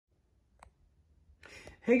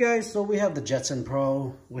Hey guys, so we have the Jetson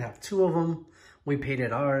Pro. We have two of them. We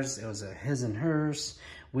painted ours. It was a his and hers.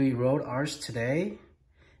 We rode ours today,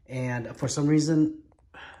 and for some reason,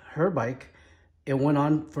 her bike, it went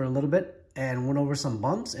on for a little bit and went over some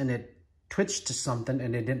bumps, and it twitched to something,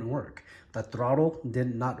 and it didn't work. The throttle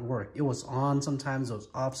did not work. It was on sometimes, it was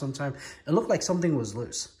off sometimes. It looked like something was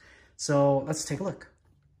loose. So let's take a look.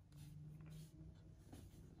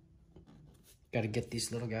 Got to get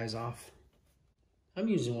these little guys off. I'm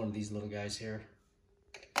using one of these little guys here.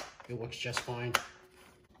 It works just fine.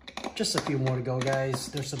 Just a few more to go, guys.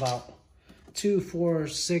 There's about 2, 4,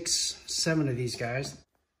 6, 7 of these guys.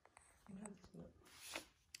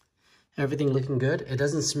 Everything looking good. It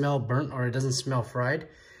doesn't smell burnt or it doesn't smell fried.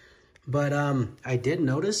 But I did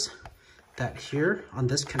notice that here on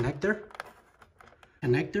this connector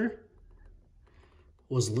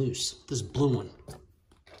was loose. This blue one.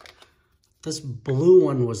 This blue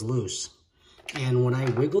one was loose. And when I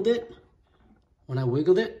wiggled it,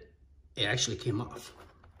 it actually came off.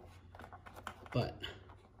 But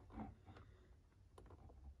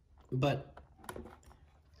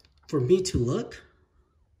for me to look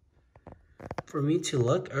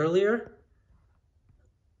earlier,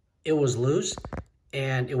 it was loose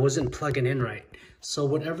and it wasn't plugging in right. So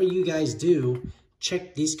whatever you guys do,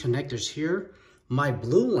 check these connectors here. My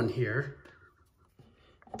blue one here,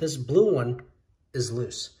 this blue one is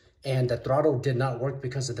loose. And the throttle did not work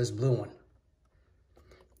because of this blue one.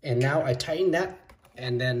 And now I tightened that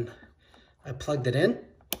and then I plugged it in.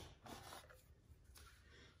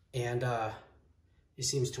 And it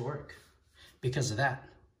seems to work because of that.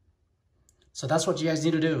 So that's what you guys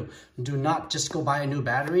need to do. Do not just go buy a new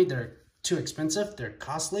battery. They're too expensive. They're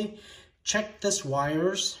costly. Check this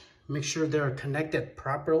wires. Make sure they're connected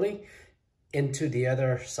properly into the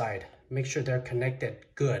other side. Make sure they're connected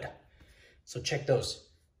good. So check those.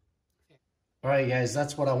 All right, guys,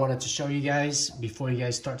 that's what I wanted to show you guys before you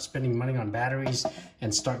guys start spending money on batteries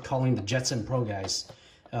and start calling the Jetson Pro guys.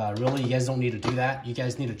 Really, you guys don't need to do that. You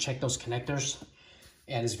guys need to check those connectors.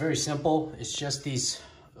 And it's very simple. It's just these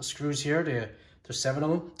screws here. There's 7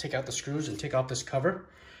 of them. Take out the screws and take off this cover.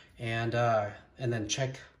 And then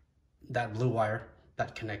check that blue wire,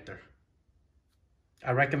 that connector.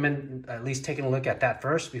 I recommend at least taking a look at that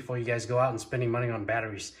first before you guys go out and spending money on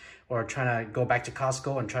batteries or trying to go back to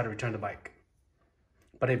Costco and try to return the bike.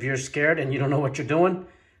 But if you're scared and you don't know what you're doing,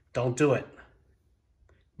 don't do it.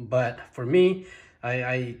 But for me,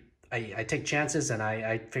 I take chances and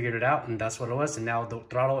I figured it out, and that's what it was. And now the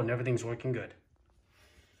throttle and everything's working good.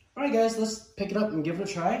 All right, guys, let's pick it up and give it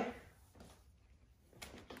a try.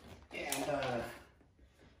 And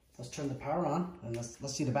let's turn the power on and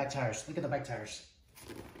let's see the back tires. Look at the back tires.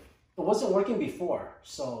 It wasn't working before,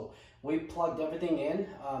 so we plugged everything in.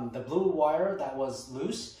 The blue wire that was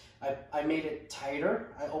loose, I made it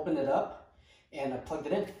tighter. I opened it up and I plugged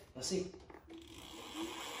it in. Let's see.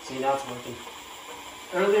 See, now it's working.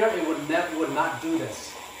 Earlier, it would not do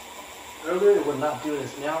this. Earlier, it would not do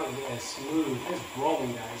this. Now it is smooth. It's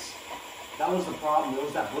rolling, guys. That was the problem. It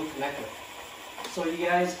was that blue connector. So you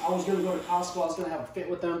guys, I was going to go to Costco. I was going to have a fit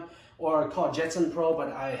with them or call Jetson Pro, but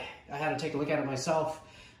I had to take a look at it myself.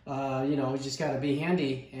 You know, you just got to be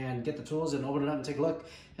handy and get the tools and open it up and take a look.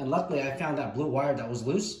 And luckily, I found that blue wire that was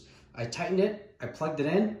loose. I tightened it, I plugged it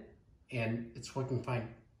in, and it's working fine,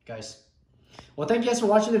 guys. Well, thank you guys for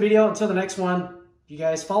watching the video. Until the next one, you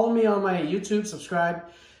guys follow me on my YouTube, subscribe.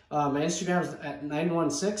 My Instagram is at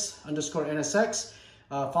 916_NSX.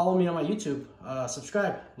 Follow me on my YouTube,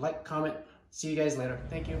 subscribe, like, comment. See you guys later.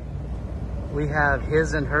 Thank you. We have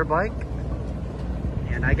his and her bike,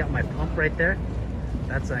 and I got my pump right there.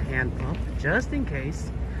 That's a hand pump, just in case.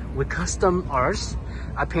 We custom ours.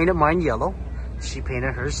 I painted mine yellow. She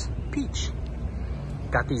painted hers peach.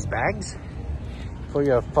 Got these bags for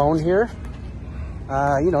your phone here.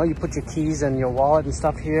 You know, you put your keys and your wallet and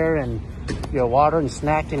stuff here, and your water and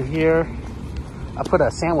snack in here. I put a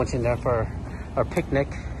sandwich in there for our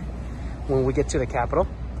picnic when we get to the Capitol.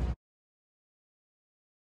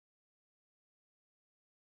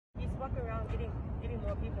 He's walking around getting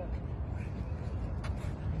more people.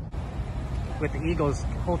 With the Eagles,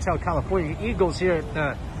 Hotel California Eagles here at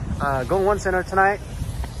the Go One Center tonight,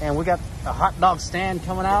 and we got a hot dog stand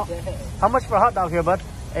coming out. How much for a hot dog here, bud?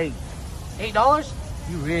 Hey, $8?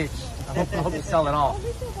 You rich. I hope you sell it all.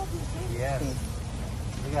 Yes.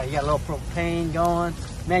 You got a little propane going.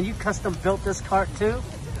 Man, you custom built this cart too,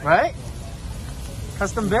 right?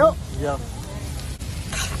 Custom built? Yep.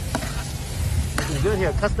 Looking good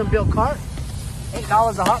here. Custom built cart.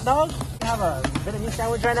 $8 a hot dog. You have a Vietnamese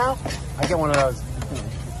sandwich right now? I get one of those.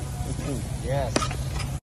 Yes.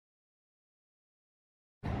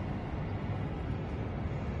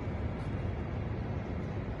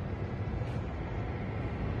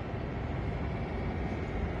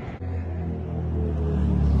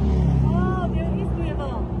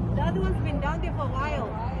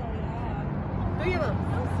 3 of them.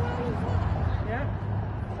 Yeah.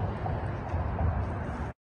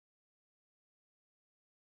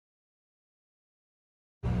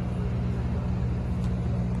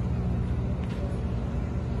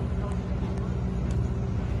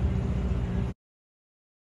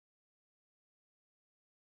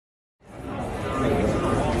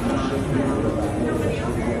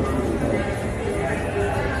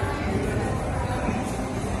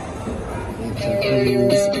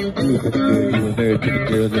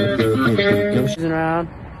 Cruising around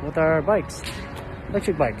with our bikes,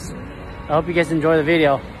 electric bikes. I hope you guys enjoy the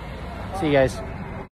video. See you guys.